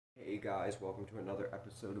Hey guys, welcome to another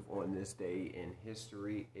episode of On This Day in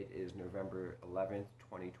History. It is November 11th,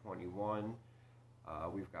 2021.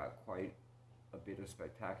 We've got quite a bit of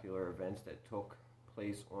spectacular events that took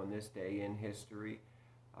place on this day in history.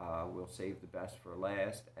 We'll save the best for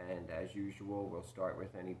last, and as usual, we'll start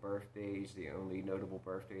with any birthdays. The only notable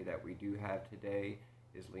birthday that we do have today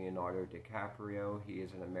is Leonardo DiCaprio. He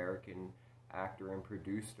is an American actor and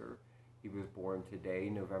producer. He was born today,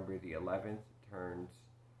 November the 11th, turns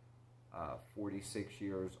 46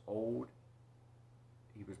 years old.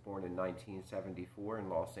 He was born in 1974 in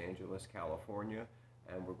Los Angeles, California,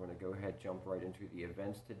 and we're going to go ahead and jump right into the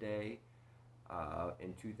events today.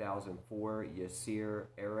 In 2004, Yasser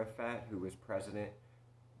Arafat, who was president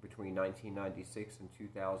between 1996 and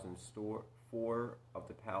 2004 of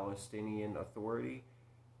the Palestinian Authority,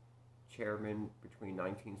 chairman between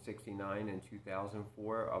 1969 and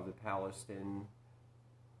 2004 of the Palestine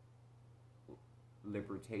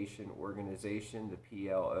Liberation Organization, the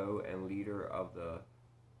PLO, and leader of the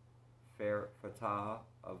Fatah,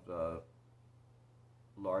 of the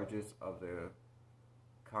largest of the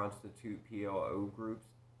constitute PLO groups,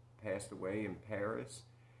 passed away in Paris.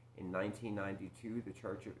 In 1992, the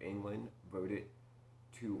Church of England voted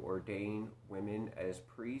to ordain women as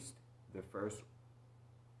priests. The first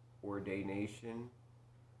ordination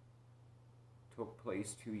took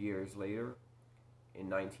place 2 years later.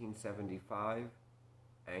 In 1975,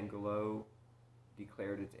 Angola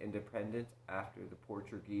declared its independence after the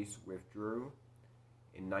Portuguese withdrew.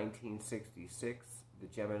 In 1966, the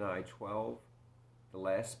Gemini 12, the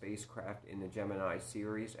last spacecraft in the Gemini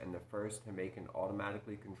series and the first to make an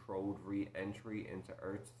automatically controlled re-entry into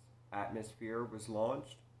Earth's atmosphere, was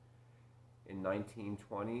launched. In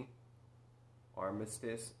 1920,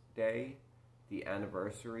 Armistice Day, the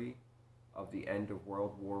anniversary of the end of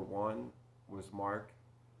World War I, was marked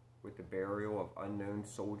with the burial of unknown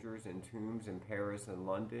soldiers in tombs in Paris and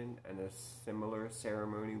London, and a similar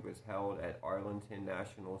ceremony was held at Arlington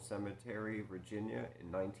National Cemetery, Virginia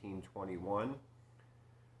in 1921.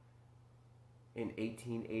 In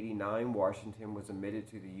 1889, Washington was admitted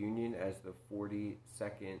to the Union as the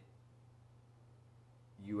 42nd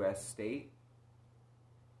U.S. state.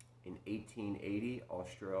 In 1880,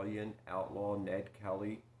 Australian outlaw Ned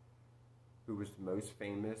Kelly, who was the most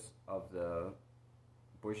famous of the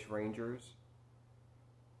bushrangers,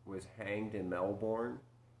 was hanged in Melbourne.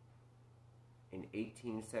 In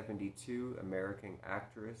 1872, American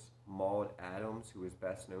actress Maude Adams, who is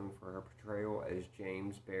best known for her portrayal as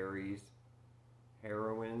James Barrie's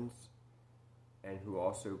heroines, and who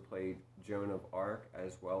also played Joan of Arc,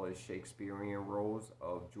 as well as Shakespearean roles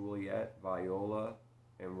of Juliet, Viola,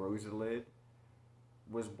 and Rosalinde,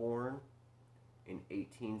 was born. In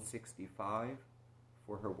 1865,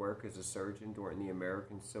 for her work as a surgeon during the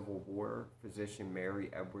American Civil War, physician Mary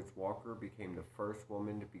Edwards Walker became the first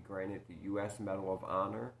woman to be granted the U.S. Medal of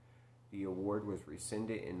Honor. The award was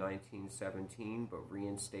rescinded in 1917, but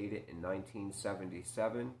reinstated in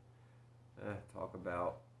 1977. Talk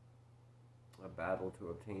about a battle to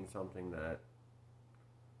obtain something that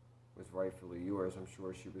was rightfully yours. I'm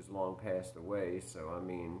sure she was long passed away, so I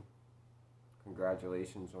mean,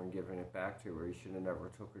 congratulations on giving it back to her. You should have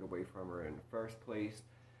never took it away from her in the first place.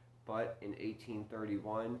 But in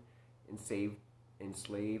 1831,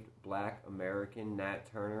 enslaved black American Nat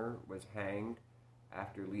Turner was hanged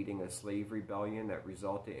after leading a slave rebellion that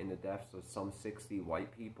resulted in the deaths of some 60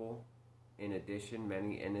 white people. In addition,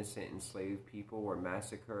 many innocent enslaved people were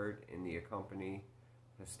massacred in the accompanying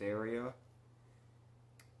hysteria.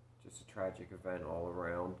 Just a tragic event all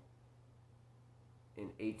around. In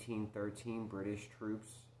 1813, British troops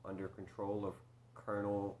under control of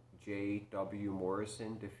Colonel J.W.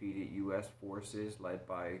 Morrison defeated U.S. forces led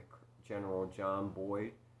by General John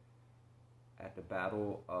Boyd at the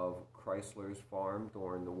Battle of Chrysler's Farm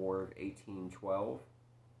during the War of 1812.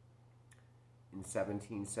 In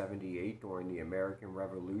 1778, during the American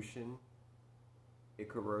Revolution,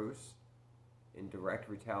 Icaros, in direct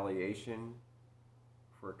retaliation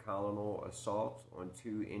for colonial assaults on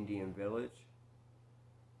two Indian villages,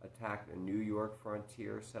 attacked a New York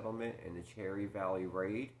frontier settlement in the Cherry Valley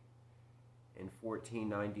Raid. In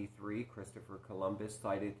 1493, Christopher Columbus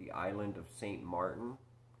sighted the island of St. Martin.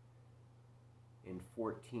 In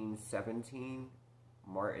 1417,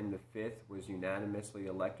 Martin V was unanimously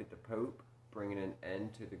elected the Pope, bringing an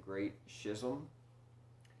end to the Great Schism.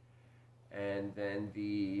 And then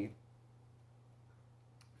the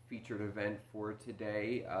featured event for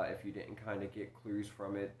today, if you didn't kind of get clues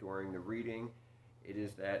from it during the reading, it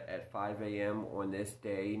is that at 5 a.m. on this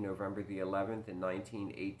day, November the 11th in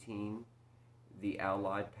 1918, the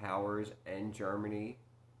Allied powers and Germany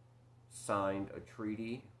signed a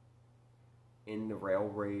treaty in the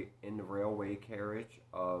railway carriage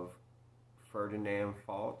of Ferdinand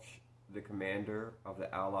Foch, the commander of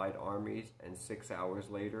the Allied armies, and 6 hours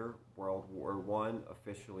later, World War I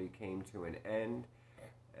officially came to an end.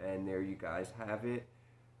 And there you guys have it.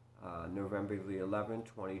 November the 11th,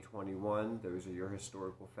 2021. Those are your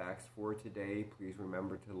historical facts for today. Please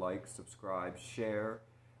remember to like, subscribe, share,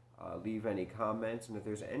 leave any comments. And if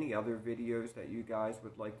there's any other videos that you guys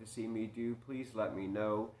would like to see me do, please let me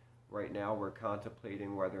know. Right now we're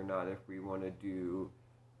contemplating whether or not if we want to do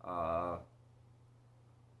kind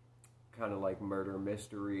of like murder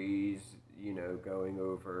mysteries, you know, going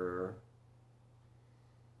over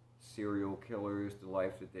serial killers, the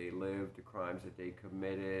life that they lived, the crimes that they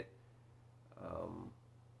committed,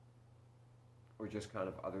 or just kind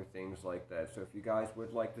of other things like that. So if you guys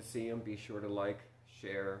would like to see them, be sure to like,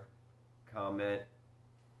 share, comment.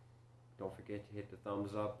 Don't forget to hit the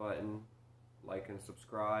thumbs up button, like and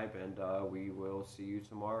subscribe, and we will see you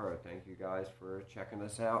tomorrow. Thank you guys for checking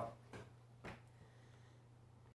us out.